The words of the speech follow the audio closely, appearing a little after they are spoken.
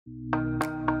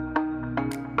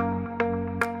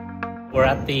We're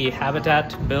at the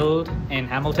Habitat build in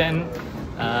Hamilton.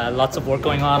 Lots of work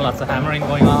going on, lots of hammering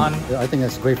going on. I think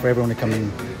it's great for everyone to come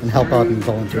in and help out and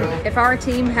volunteer. If our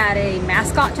team had a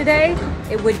mascot today,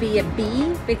 it would be a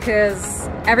bee because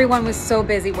everyone was so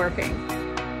busy working.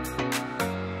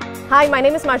 Hi, my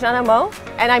name is Marjana Mo,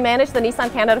 and I manage the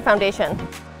Nissan Canada Foundation.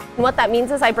 And what that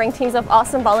means is I bring teams of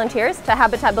awesome volunteers to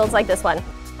Habitat builds like this one.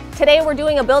 Today we're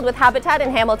doing a build with Habitat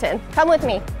in Hamilton. Come with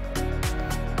me.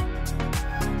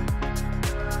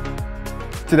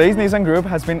 Today's Nissan group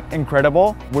has been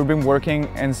incredible. We've been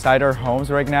working inside our homes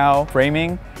right now,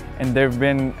 framing, and they've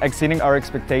been exceeding our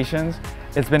expectations.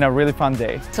 It's been a really fun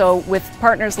day. So with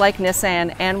partners like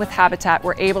Nissan and with Habitat,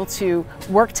 we're able to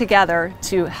work together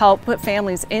to help put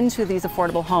families into these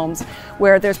affordable homes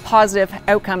where there's positive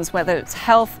outcomes, whether it's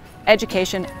health,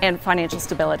 education, and financial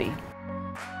stability.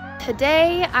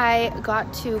 Today I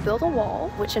got to build a wall,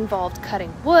 which involved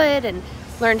cutting wood and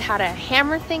learned how to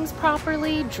hammer things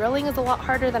properly. Drilling is a lot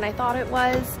harder than I thought it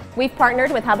was. We've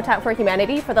partnered with Habitat for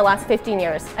Humanity for the last 15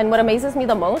 years, and what amazes me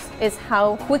the most is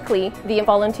how quickly the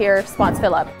volunteer spots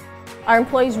fill up. Our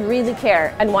employees really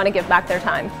care and want to give back their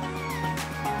time.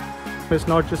 It's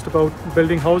not just about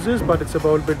building houses, but it's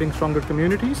about building stronger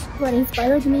communities. What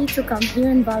inspired me to come here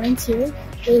and volunteer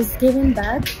is giving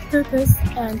back, purpose,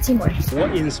 and teamwork.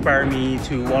 What inspired me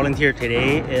to volunteer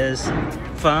today is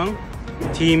fun,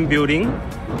 team building,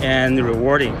 and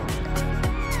rewarding.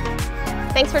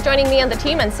 Thanks for joining me on the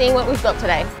team and seeing what we've built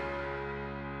today.